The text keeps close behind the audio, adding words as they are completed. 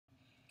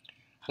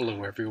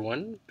Hello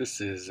everyone, this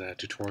is a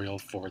tutorial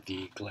for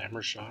the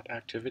Glamour shot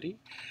activity.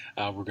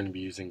 We're going to be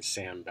using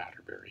Sam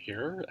Batterberry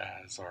here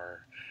as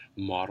our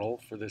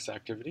model for this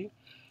activity.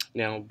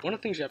 Now, one of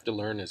the things you have to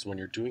learn is when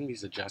you're doing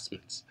these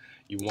adjustments,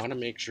 you want to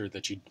make sure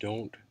that you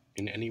don't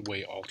in any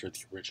way alter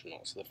the original.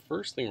 So the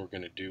first thing we're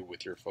going to do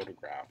with your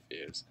photograph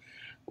is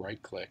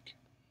right click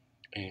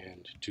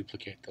and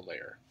duplicate the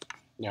layer.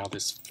 Now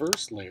this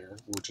first layer,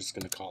 we're just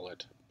going to call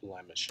it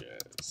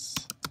blemishes.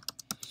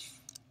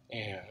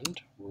 And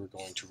we're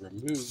going to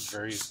remove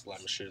various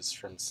blemishes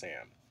from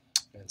Sam.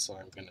 And so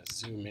I'm going to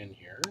zoom in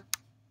here,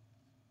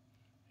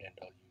 and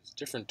I'll use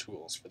different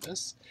tools for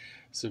this.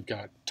 So we've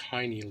got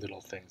tiny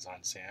little things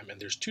on Sam, and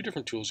there's two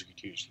different tools you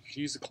could use. You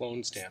could use the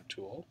clone stamp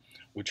tool,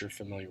 which you're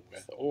familiar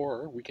with,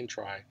 or we can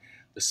try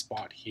the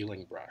spot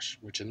healing brush,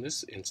 which in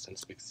this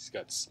instance, because it's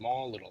got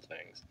small little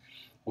things,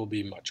 will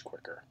be much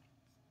quicker.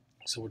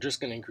 So we're just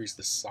going to increase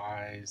the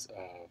size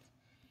of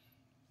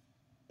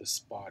the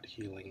spot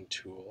healing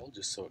tool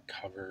just so it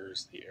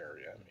covers the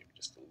area, maybe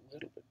just a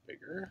little bit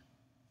bigger.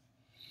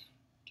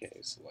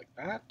 Okay, so like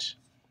that.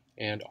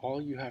 And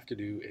all you have to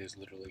do is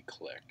literally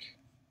click.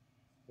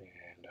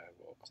 And I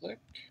will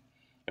click.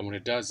 And what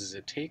it does is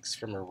it takes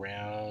from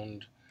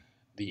around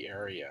the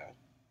area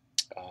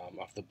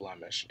of the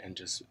blemish and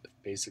just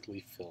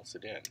basically fills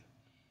it in.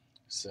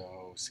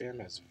 So Sam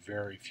has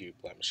very few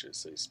blemishes,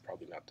 so he's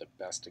probably not the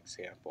best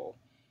example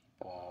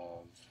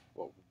of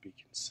what would be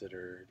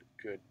considered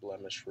good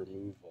blemish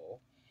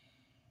removal.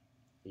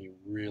 He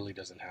really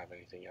doesn't have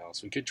anything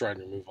else. We could try and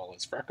remove all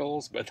his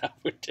freckles, but that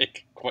would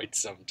take quite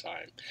some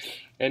time.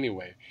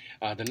 Anyway,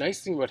 the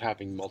nice thing about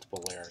having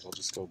multiple layers, I'll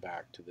just go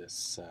back to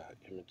this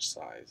image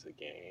size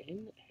again,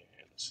 and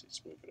let's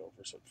just move it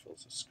over so it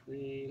fills the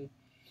screen.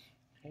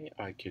 Okay,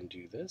 I can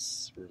do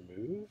this,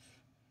 remove,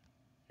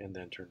 and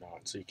then turn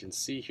on. So you can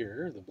see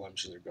here the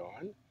blemishes are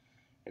gone.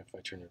 If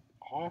I turn it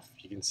off,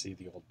 you can see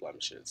the old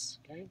blemishes.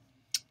 Okay,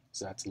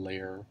 so that's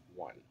layer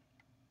 1.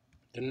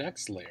 The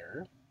next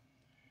layer,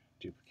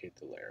 duplicate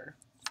the layer,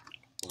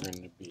 we're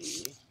going to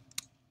be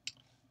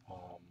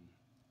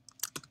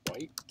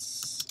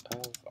whites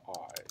of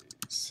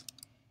eyes.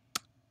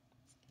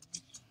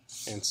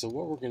 And so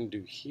what we're going to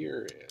do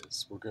here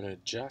is we're going to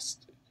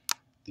adjust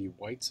the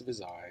whites of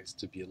his eyes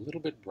to be a little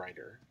bit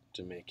brighter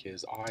to make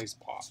his eyes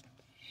pop.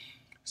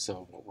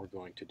 So what we're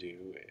going to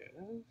do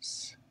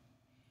is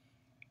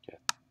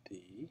get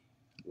the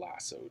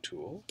lasso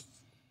tool,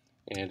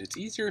 and it's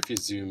easier if you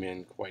zoom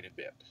in quite a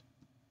bit.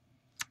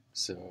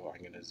 So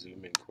I'm going to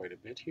zoom in quite a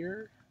bit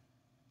here,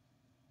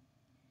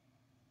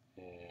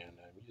 and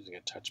I'm using a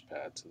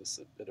touchpad, so this is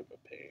a bit of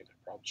a pain. I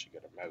probably should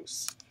get a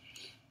mouse.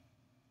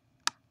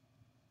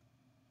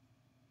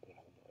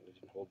 I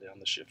didn't hold down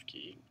the shift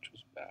key, which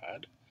was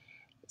bad.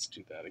 Let's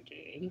do that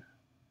again.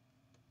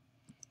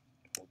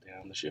 Hold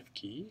down the shift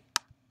key.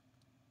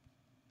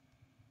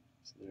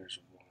 So there's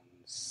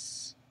one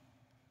side.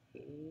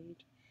 And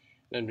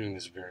I'm doing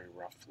this very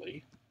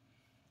roughly.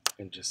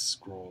 And just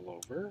scroll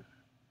over.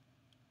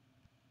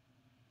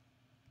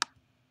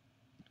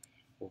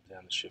 Hold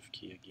down the shift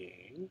key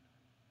again.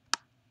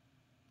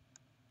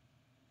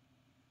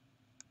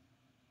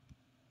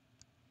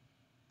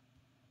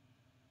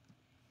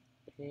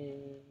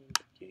 And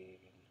again.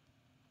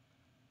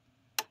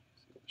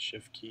 So the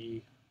shift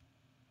key.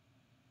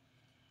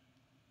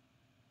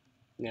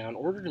 Now, in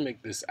order to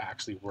make this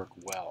actually work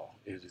well,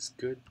 it is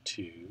good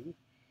to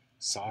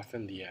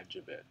soften the edge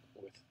a bit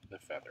with the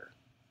feather.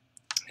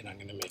 And I'm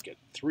going to make it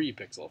 3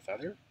 pixel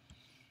feather.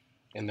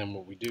 And then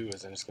what we do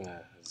is I'm just going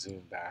to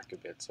zoom back a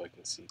bit so I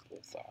can see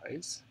both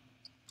eyes.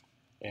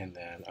 And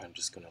then I'm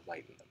just going to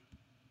lighten them.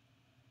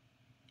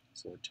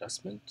 So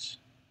adjustment,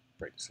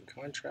 brightness and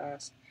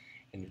contrast,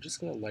 and you're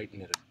just going to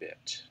lighten it a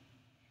bit.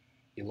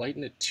 You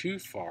lighten it too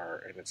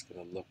far and it's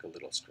going to look a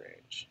little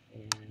strange.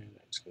 And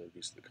I'm just going to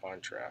reduce the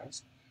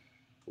contrast,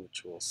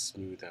 which will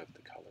smooth out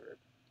the color.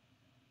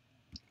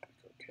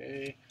 Click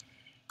OK,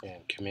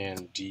 and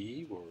Command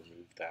D will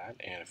remove that.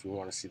 And if we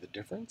want to see the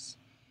difference,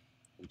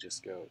 we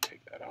just go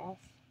take that off.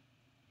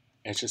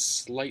 And it's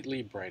just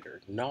slightly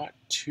brighter, not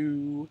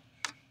too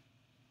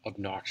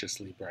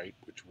obnoxiously bright,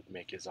 which would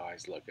make his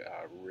eyes look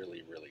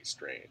really, really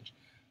strange.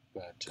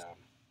 But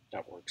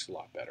that works a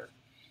lot better.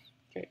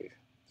 Okay,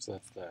 so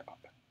that's the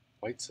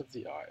whites of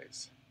the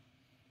eyes.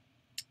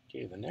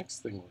 Okay, the next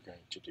thing we're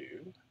going to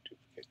do,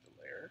 duplicate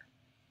the layer,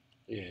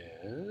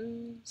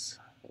 is,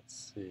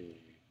 let's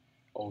see,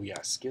 oh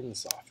yeah, skin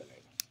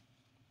softening.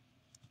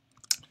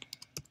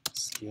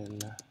 Skin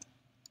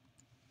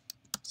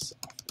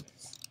softening.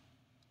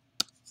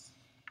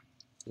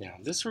 Now,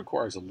 this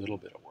requires a little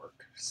bit of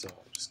work, so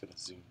I'm just going to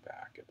zoom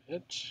back a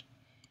bit.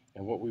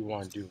 And what we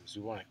want to do is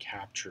we want to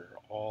capture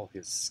all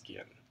his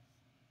skin.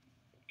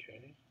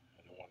 Okay,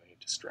 I don't want any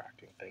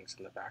distracting things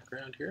in the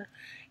background here.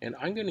 And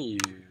I'm going to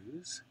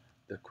use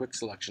the quick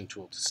selection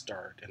tool to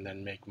start and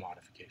then make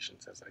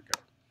modifications as I go.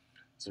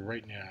 So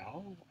right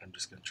now, I'm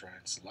just going to try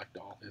and select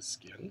all his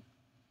skin,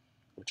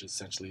 which is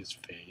essentially his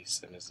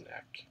face and his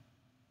neck.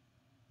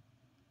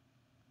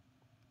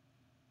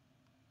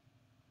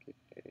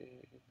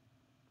 Okay.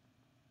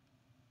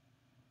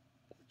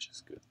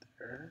 good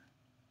there.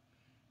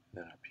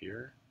 Then up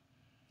here,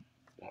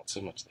 not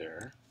so much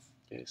there.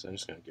 Okay, so I'm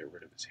just going to get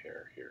rid of his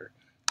hair here.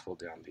 Pull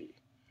down the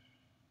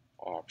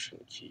Option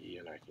key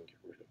and I can get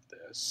rid of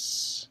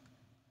this.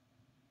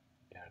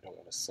 And I don't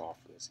want to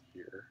soften his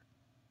ear.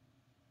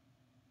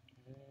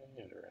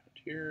 And around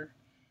here,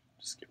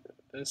 just get rid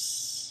of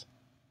this.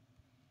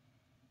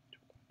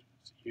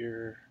 His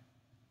ear.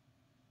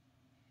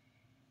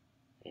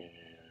 And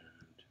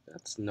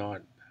that's not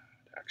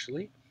bad,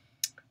 actually.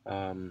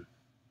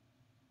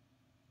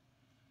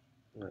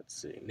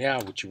 Let's see. Now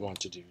what you want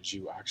to do is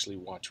you actually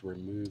want to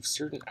remove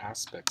certain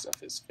aspects of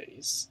his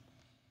face.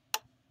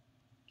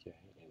 Okay,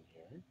 in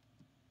here.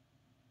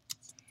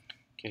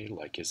 Okay,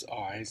 like his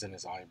eyes and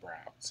his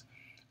eyebrows.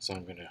 So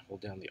I'm going to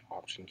hold down the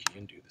Option key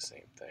and do the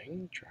same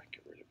thing. Try and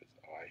get rid of his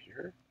eye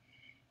here.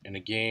 And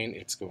again,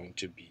 it's going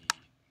to be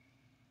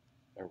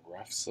a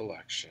rough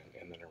selection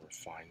and then a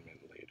refinement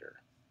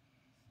later.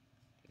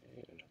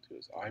 Okay, and I'll do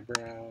his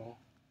eyebrow.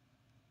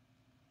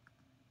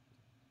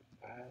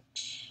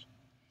 That.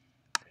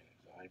 And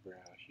his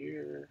eyebrow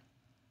here.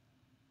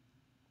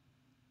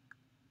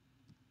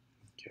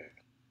 Okay.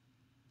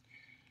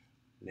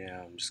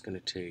 Now I'm just going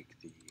to take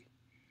the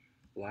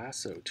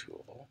lasso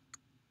tool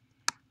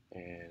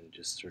and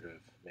just sort of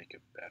make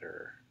a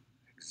better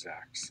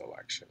exact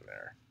selection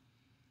there.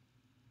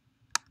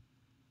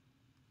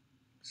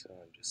 So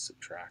I'm just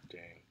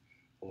subtracting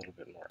a little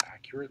bit more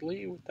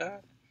accurately with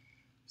that.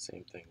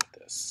 Same thing with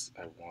this.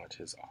 I want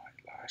his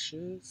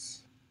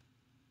eyelashes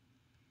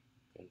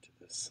into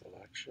this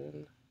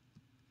selection.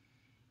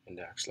 And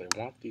actually I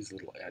want these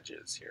little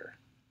edges here.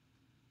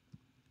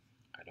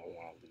 I don't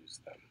want to lose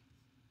them.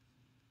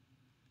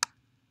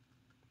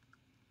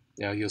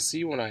 Now you'll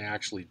see when I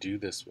actually do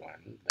this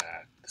one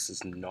that this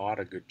is not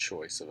a good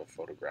choice of a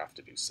photograph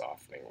to do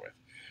softening with.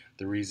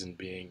 The reason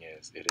being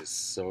is it is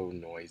so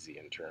noisy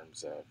in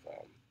terms of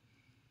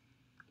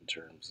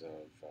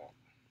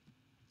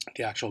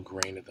the actual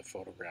grain of the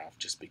photograph,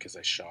 just because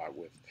I shot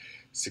with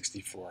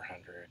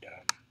 6400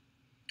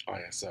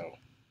 ISO.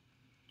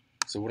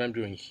 So what I'm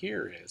doing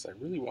here is I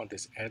really want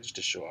this edge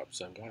to show up,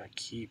 so I want to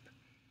keep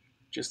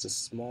just a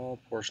small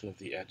portion of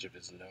the edge of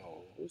his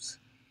nose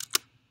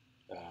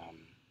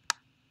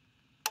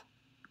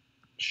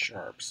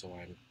sharp, so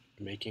I'm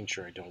making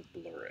sure I don't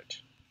blur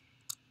it.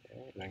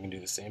 Okay, and I can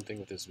do the same thing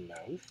with his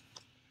mouth.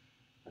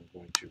 I'm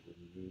going to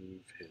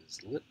remove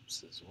his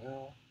lips as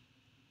well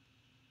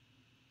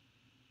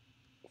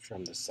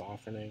from the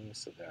softening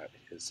so that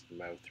his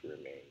mouth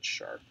remains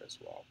sharp as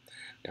well.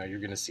 Now you're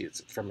going to see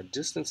it's from a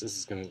distance this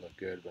is going to look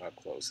good, but up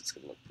close it's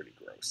going to look pretty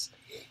gross.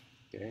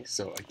 Okay,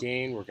 so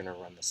again we're going to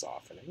run the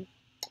softening,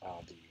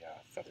 the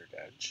feathered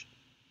edge.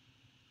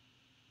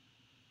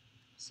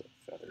 So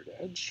feathered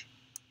edge.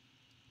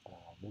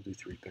 We'll do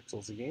 3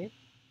 pixels again.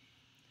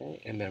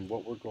 Okay, and then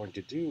what we're going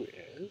to do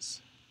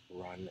is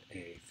run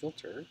a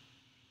filter,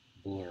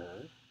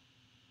 blur,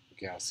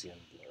 Gaussian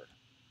blur.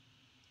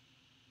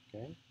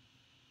 Okay,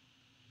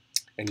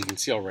 and you can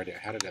see already I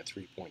had it at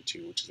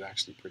 3.2, which is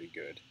actually pretty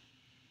good.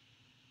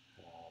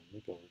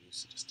 Maybe I'll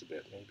reduce it just a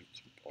bit, maybe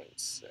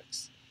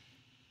 2.6,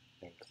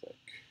 and click.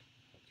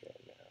 Okay,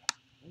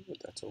 now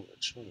that's over.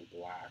 It's showing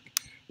black.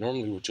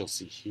 Normally, what you'll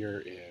see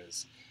here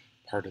is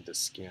part of the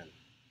skin.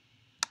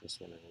 Just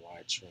wondering why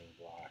it's showing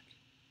black.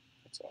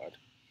 That's odd.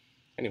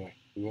 Anyway,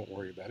 we won't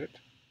worry about it.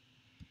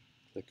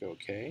 Click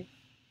OK.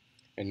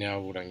 And now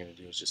what I'm going to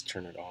do is just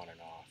turn it on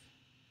and off.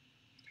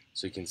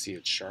 So you can see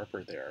it's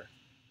sharper there,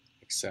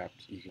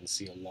 except you can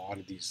see a lot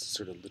of these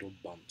sort of little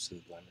bumps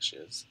and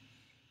blemishes.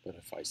 But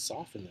if I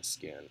soften the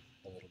skin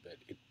a little bit,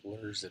 it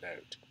blurs it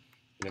out,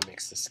 and it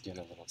makes the skin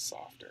a little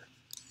softer.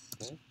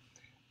 Okay?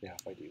 Now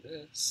if I do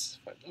this,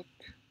 if I look,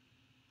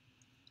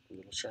 a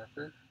little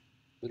sharper, a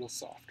little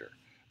softer.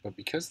 But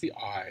because the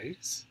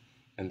eyes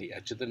and the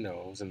edge of the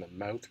nose and the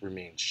mouth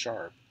remain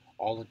sharp,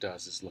 all it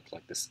does is look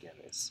like the skin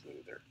is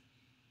smoother.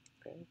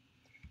 Okay?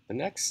 The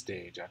next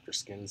stage after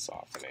skin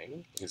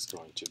softening is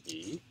going to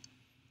be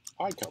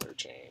eye color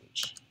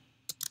change.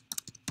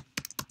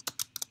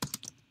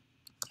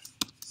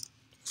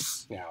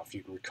 Now, if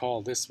you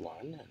recall this one,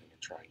 and I'm going to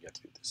try and get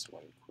through this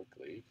one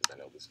quickly because I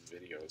know this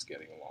video is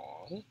getting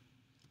long.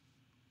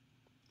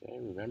 Okay,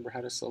 remember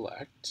how to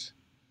select.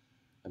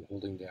 I'm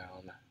holding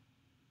down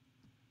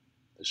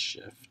the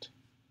Shift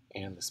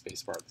and the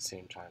spacebar at the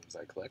same time as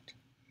I clicked.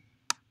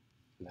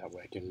 And that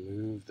way I can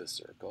move the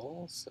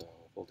circle. So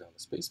hold down the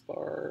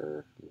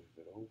spacebar, move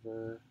it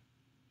over,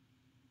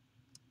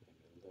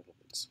 maybe a little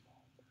bit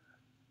smaller.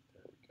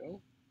 There we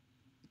go.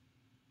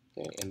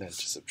 Okay, and then to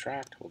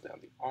subtract, hold down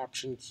the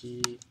Option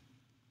key.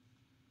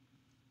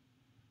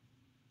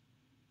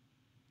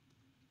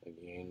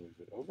 Again, move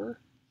it over.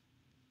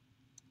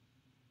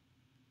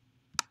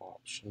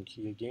 Option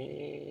key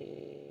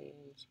again.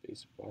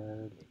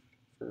 Spacebar, move it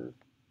over.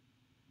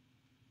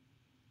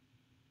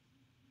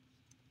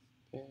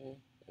 Okay,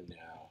 and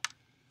now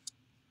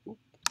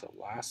the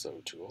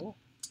lasso tool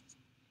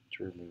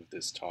to remove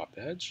this top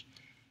edge.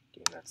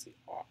 Again, that's the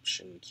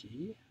Option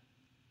key.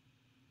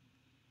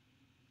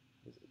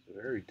 This is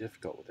very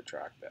difficult with a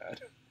trackpad.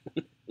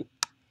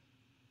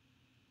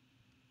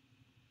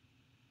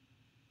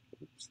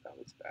 Oops, that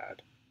was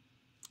bad.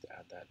 Let's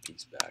add that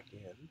piece back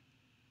in.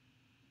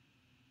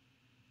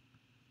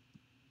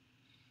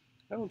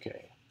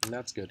 Okay, and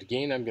that's good.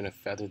 Again, I'm going to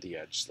feather the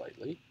edge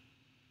slightly.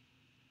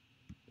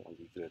 I'll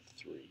leave it at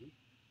 3.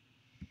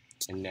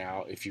 And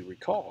now, if you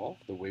recall,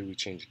 the way we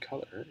change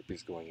color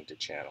is going into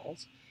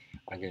channels.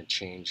 I'm going to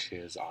change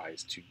his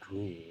eyes to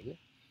green.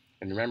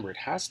 And remember, it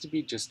has to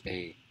be just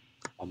a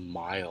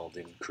mild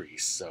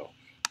increase. So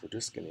we're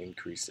just going to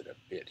increase it a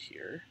bit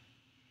here.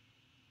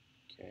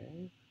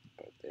 Okay,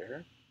 about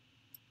there.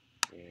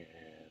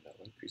 And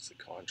I'll increase the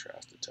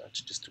contrast a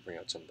touch just to bring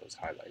out some of those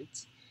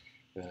highlights.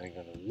 And then I'm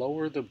going to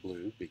lower the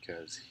blue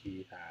because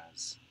he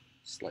has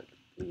slightly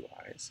blue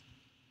eyes.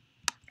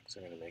 So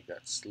I'm going to make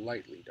that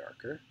slightly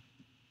darker.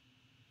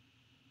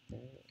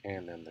 Okay.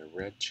 And then the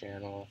red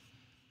channel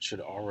should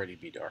already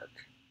be dark,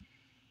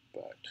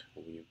 but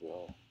we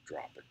will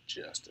drop it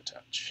just a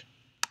touch.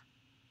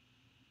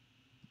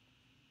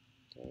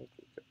 Okay,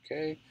 click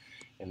OK.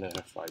 And then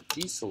if I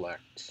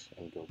deselect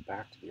and go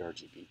back to the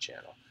RGB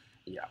channel,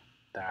 yeah,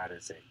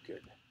 that's a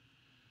good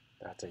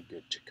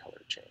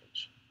color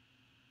change.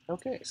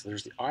 Okay, so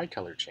there's the eye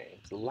color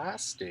change. The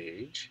last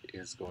stage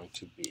is going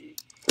to be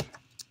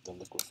the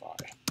liquefy.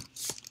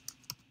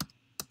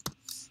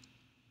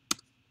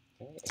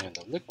 Okay, and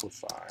the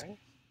liquefy,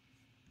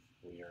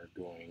 we are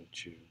going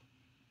to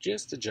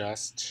just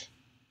adjust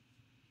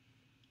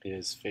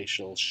his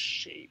facial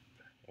shape.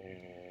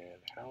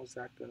 And how's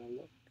that going to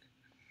look?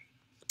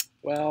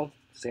 Well,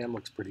 Sam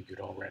looks pretty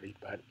good already,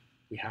 but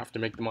we have to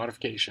make the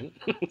modification.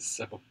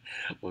 So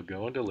we'll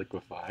go into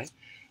liquefy.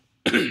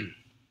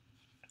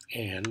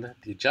 And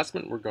the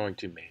adjustment we're going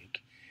to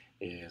make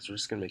is we're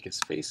just going to make his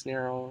face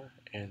narrower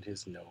and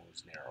his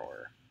nose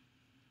narrower.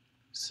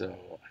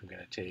 So I'm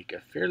going to take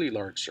a fairly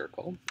large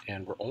circle,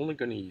 and we're only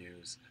going to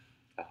use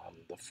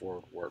the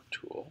forward warp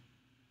tool.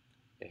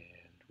 And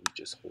we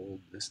just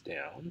hold this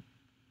down,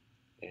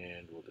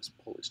 and we'll just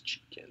pull his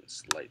cheek in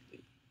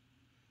slightly.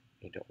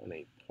 You don't want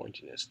any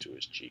pointiness to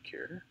his cheek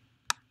here.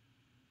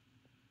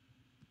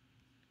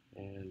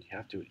 And you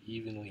have to do it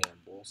evenly on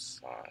both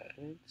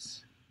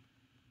sides.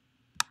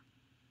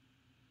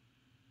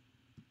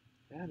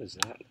 That is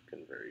not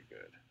looking very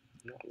good.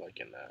 I'm not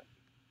liking that.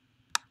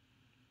 I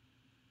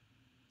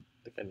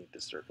think I need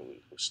the circle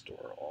to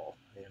restore all.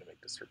 I'm going to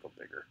make the circle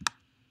bigger.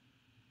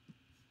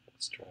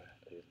 Let's try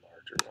a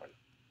larger one.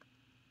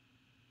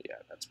 Yeah,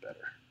 that's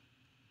better.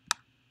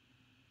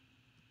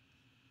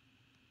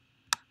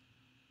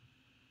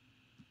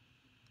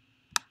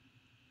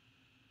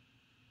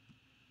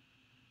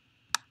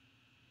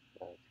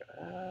 Like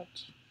that.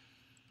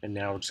 And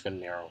now we're just going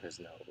to narrow his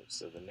nose.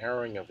 So the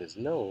narrowing of his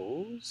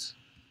nose,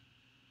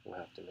 we'll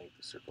have to make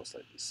the circle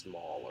slightly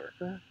smaller.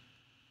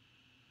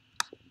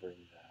 So bring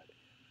that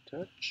in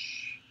a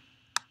touch.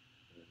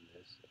 And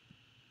this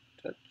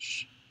a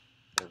touch.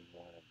 We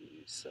want to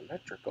be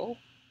symmetrical.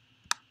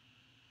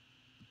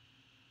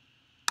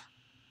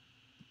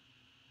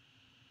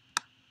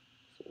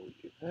 So we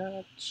do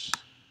that.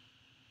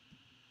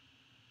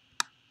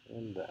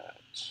 And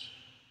that.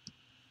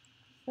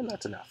 And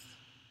that's enough.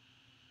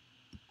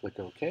 Click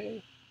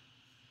OK.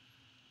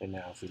 And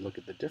now if we look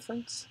at the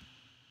difference,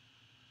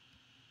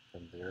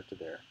 from there to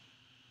there.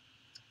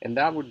 And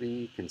that would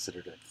be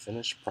considered a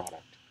finished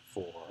product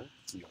for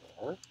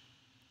your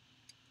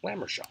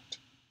Glamour shot.